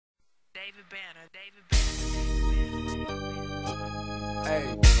David Banner. Hey,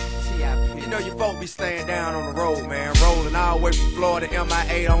 T.I.P. You know your folk be staying down on the road, man. Rolling all the way from Florida,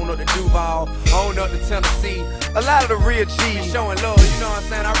 MIA, on up to Duval, on up to Tennessee. A lot of the real G's showing love, you know what I'm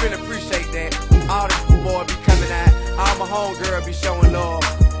saying? I really appreciate that. All the boys be coming out, all my homegirls be showing love.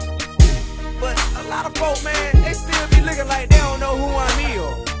 But a lot of folk, man, they still be looking like they don't know who I'm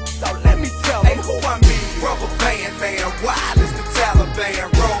here. So let me tell them who I'm here. Rubber band, man, wild as the Taliban.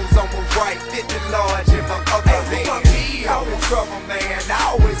 Rose on my right, 50 large in my other hand. I'm in trouble, man,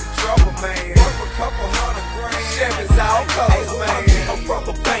 always in trouble, man. Worth a couple $100,000. Chevy's all colors, man. A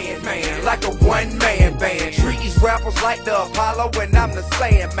rubber band, man, like a one-man band. Treat these rappers like the Apollo when I'm the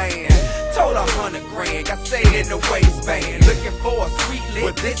Sandman. Told $100,000, got say in the waistband. Looking for a sweet lick,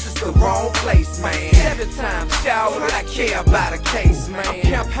 but this is the wrong place, man. 7 times showered, I care about a case, man. I'm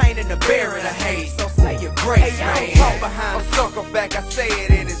campaigning to bury the hate, so say your grace, man. I don't talk behind a sucker back, I say it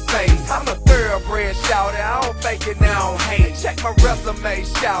in his face. I'm a thoroughbred, shouted, I don't fake it, now I don't hate. Check my resume,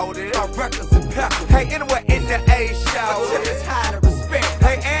 shouted, my records impeccable. Hey, anywhere in the A, shouted, it's high to respect.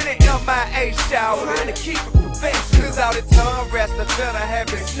 Hey, and the MIA, shouted, trying to keep it professional. Cause all the tongue rest, the feather have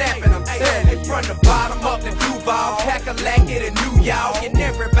been snapping, I'm telling you. From the bottom up to Duval, Kakalaki to New York, and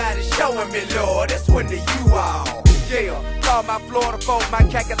everybody showing me, Lord, this one to you all. Yeah, call my Florida folk, my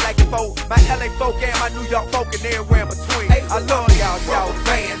Kakalaki folk, my LA folk, and my New York folk, and everywhere in between. Hey, I love y'all, y'all.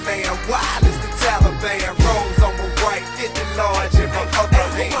 Band, man, wild as the Taliban. Rose on my right, 50 large in my other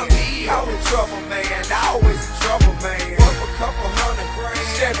hand. I'm in trouble, man, always in trouble, man. Worth a couple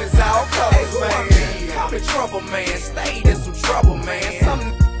 $100,000. Chevy's all colors, man. I'm in trouble, man, stayed in some trouble, man. Some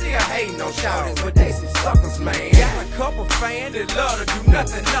still hating no shouters, but they some suckers, man. Got a couple fans that love to do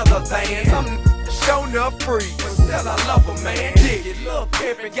nothing other than some show enough free, but still I love them, man. Dig it, Lil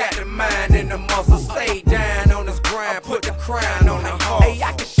Pimpin' got the mind and the muscle. Stay down on this grind, put the crown on the heart. Hey,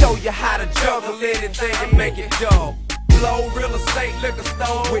 I can show you how to juggle anything and make it dope. Blow real estate, liquor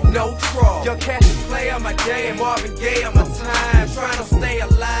store with no trouble. Young Cash play on my day and Marvin Gaye on my time. Trying to stay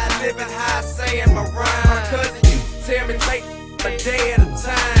alive, living high, saying my rhyme. My cousin used to tell me take a day at a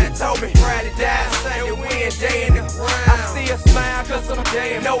time. Told me Friday died, Sunday win, day in the grind. I still smile cause I'm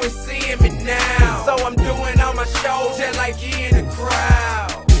damn, know it's seeing me now. So I'm doing all my shows just like you in the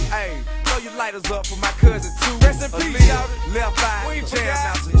crowd. Hey, throw your lighters up for my cousin too. Rest in peace, Left Eye, Jam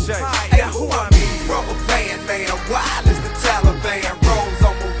Master J. Hey, who I mean? Rubber band, man, wild as the Taliban. Rose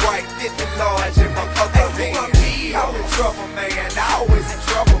on my right, 50 large in my other hand. I'm in trouble, man, always in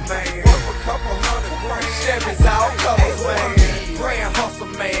trouble, man. Worth a couple $100,000. Chevy's all colors, man. Grand hustle,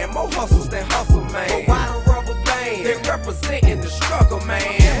 man, more hustles than hustle, man. But why the rubber band? They representing the struggle,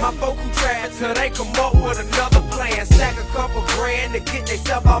 man. My folk who try till they come up with another plan. Stack a couple grand to get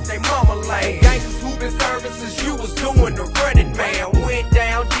themselves off their mama lane. Gangsters who been serving since you was doing the running, man. Went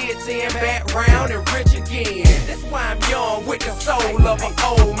down, did 10, back round, and rich again. That's why I'm young with the soul of an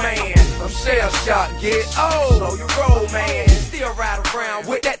old man. I'm shell-shocked, get old, slow your roll, man. Still ride around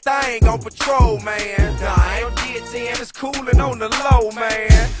with that thing on patrol, man. Nah, I ain't did 10, it's coolin' on the low,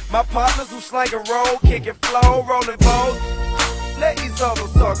 man. My partners who slang and roll, kickin' flow, rollin' boat. Let these other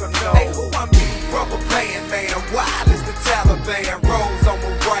suckers know. Hey, who I mean? Rubber band, man, wild as the Taliban. Rose on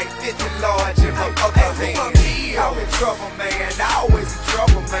my right, 50 large in my other hand. I'm in trouble, man, always in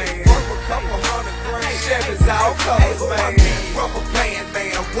trouble, man. Worth a couple $100,000. Chevy's all colors, man. Rubber band,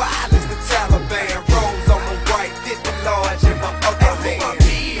 man, wild as the Taliban. Rose on my right, 50 large in my other hand.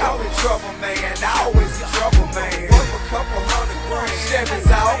 I'm in trouble, man, always in trouble, man. Worth a couple $100,000.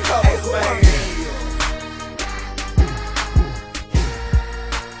 Chevy's all colors, man.